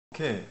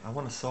Okay, I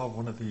want to solve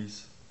one of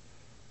these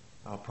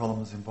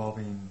problems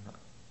involving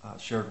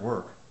shared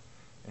work,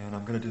 and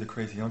I'm going to do the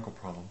crazy uncle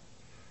problem.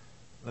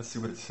 Let's see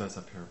what it says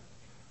up here.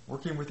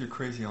 Working with your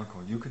crazy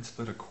uncle, you can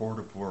split a cord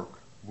of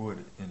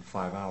wood in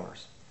 5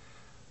 hours.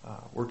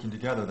 Working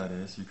together, that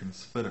is, you can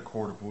split a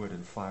cord of wood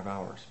in 5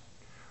 hours.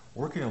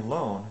 Working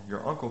alone,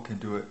 your uncle can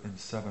do it in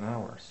 7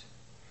 hours.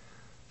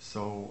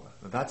 So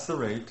that's the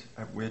rate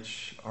at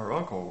which our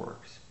uncle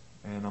works,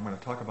 and I'm going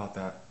to talk about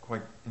that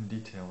quite in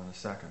detail in a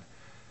second.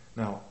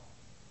 Now,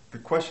 the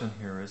question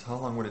here is, how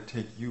long would it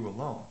take you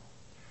alone?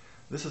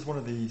 This is one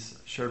of these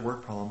shared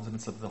work problems, and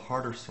it's of the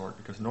harder sort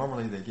because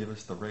normally they give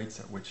us the rates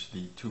at which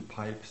the two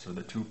pipes or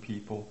the two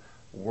people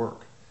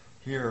work.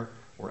 Here,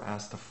 we're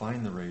asked to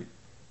find the rate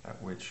at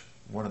which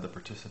one of the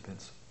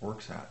participants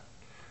works at.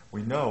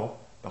 We know,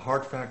 the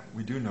hard fact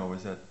we do know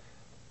is that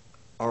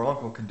our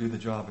uncle can do the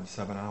job in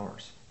 7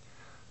 hours.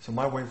 So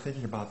my way of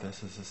thinking about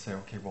this is to say,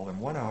 okay, well, in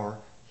 1 hour,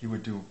 he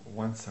would do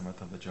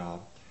 1/7 of the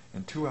job.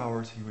 In 2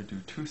 hours, he would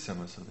do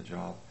 2/7 of the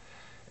job.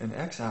 In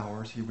X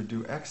hours, he would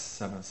do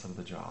X/7 of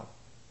the job.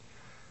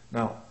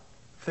 Now,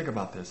 think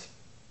about this.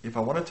 If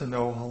I wanted to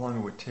know how long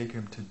it would take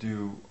him to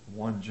do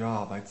one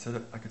job, I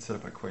could set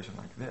up an equation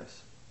like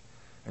this.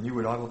 And you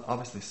would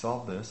obviously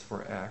solve this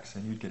for X,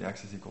 and you'd get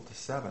X is equal to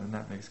 7, and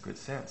that makes good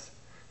sense.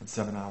 In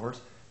 7 hours,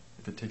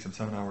 if it takes him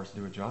 7 hours to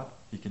do a job,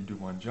 he can do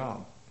one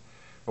job.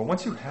 But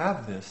once you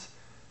have this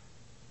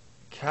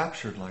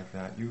captured like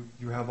that,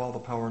 you have all the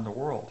power in the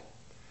world.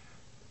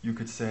 You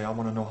could say, I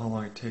want to know how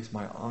long it takes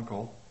my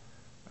uncle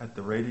at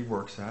the rate he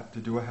works at to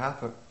do a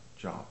half a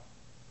job,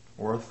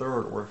 or a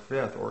third, or a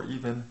fifth, or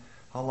even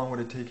how long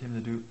would it take him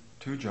to do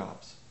 2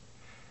 jobs.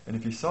 And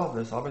if you solve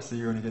this, obviously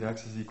you're going to get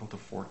X is equal to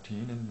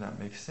 14, and that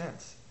makes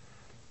sense.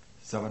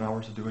 7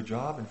 hours to do a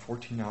job, and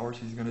 14 hours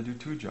he's going to do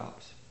 2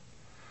 jobs.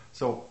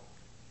 So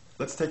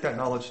let's take that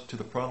knowledge to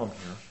the problem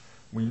here.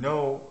 We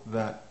know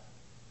that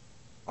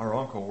our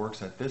uncle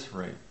works at this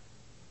rate,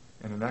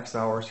 and in X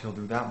hours he'll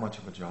do that much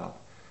of a job.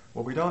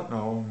 What we don't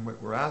know, and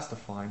what we're asked to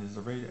find, is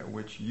the rate at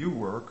which you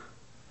work,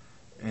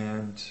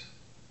 and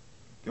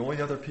the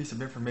only other piece of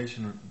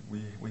information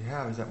we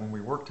have is that when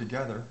we work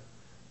together,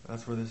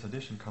 that's where this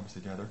addition comes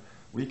together,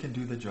 we can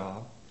do the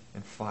job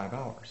in 5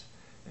 hours.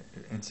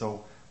 And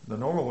so the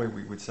normal way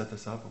we would set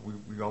this up,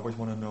 we always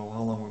want to know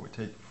how long it would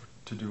take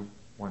to do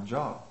one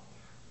job.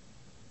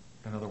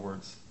 In other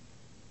words,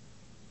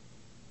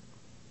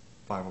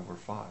 5 over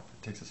 5.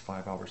 It takes us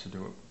 5 hours to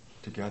do it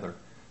together.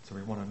 So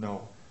we want to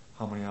know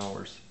how many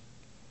hours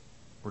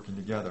working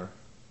together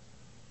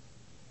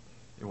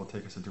it will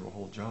take us to do a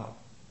whole job.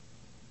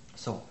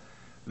 So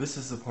this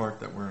is the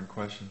part that we're in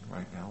question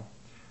right now.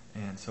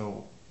 And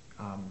so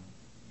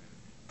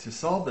to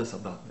solve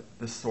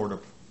this sort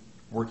of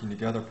working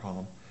together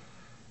problem,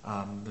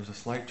 there's a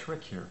slight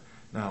trick here.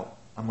 Now,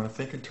 I'm going to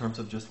think in terms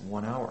of just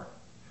 1 hour.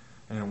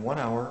 And in 1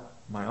 hour,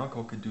 my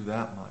uncle could do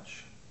that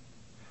much.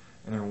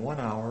 And in 1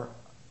 hour,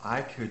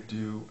 I could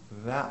do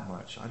that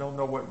much. I don't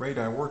know what rate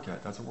I work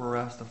at. That's what we're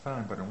asked to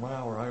find. But in 1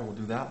 hour, I will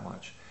do that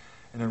much.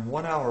 And in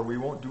 1 hour, we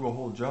won't do a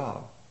whole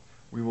job.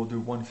 We will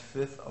do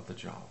 1/5 of the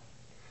job.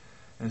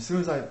 And as soon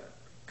as I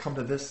come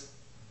to this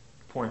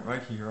point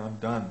right here, I'm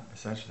done,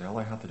 essentially. All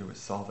I have to do is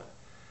solve it.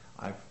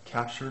 I've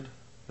captured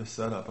the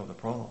setup of the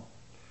problem.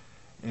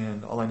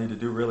 And all I need to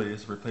do really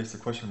is replace the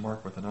question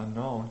mark with an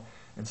unknown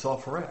and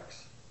solve for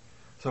X.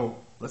 So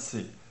let's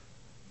see.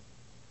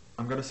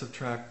 I'm going to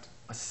subtract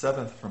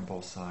 1/7 from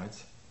both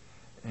sides.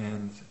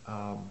 And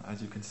as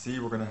you can see,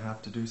 we're going to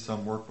have to do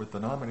some work with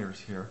denominators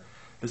here.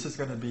 This is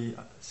going to be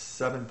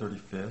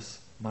 7/35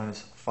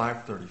 minus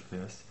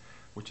 5/35,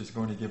 which is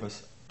going to give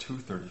us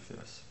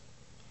 2/35.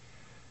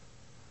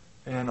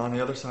 And on the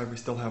other side, we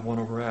still have 1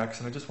 over x.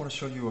 And I just want to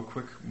show you a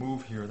quick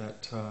move here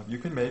that you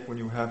can make when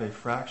you have a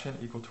fraction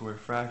equal to a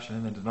fraction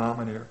and the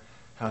denominator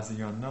has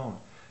the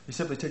unknown. You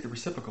simply take the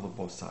reciprocal of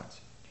both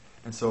sides.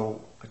 And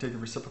so I take the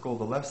reciprocal of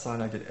the left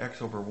side, I get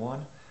x over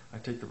 1. I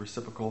take the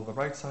reciprocal of the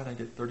right side, I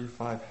get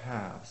 35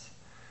 halves.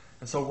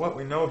 And so what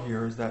we know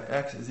here is that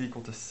x is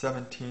equal to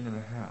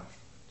 17.5.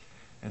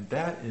 And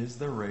that is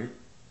the rate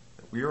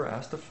that we are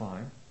asked to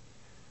find,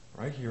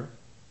 right here,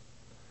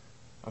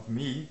 of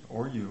me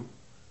or you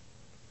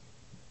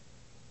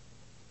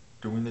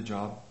doing the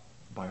job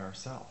by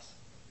ourselves.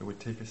 It would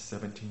take us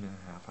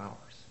 17.5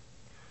 hours.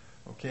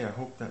 Okay, I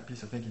hope that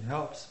piece of thinking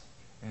helps,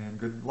 and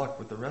good luck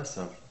with the rest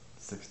of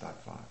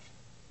 6.5.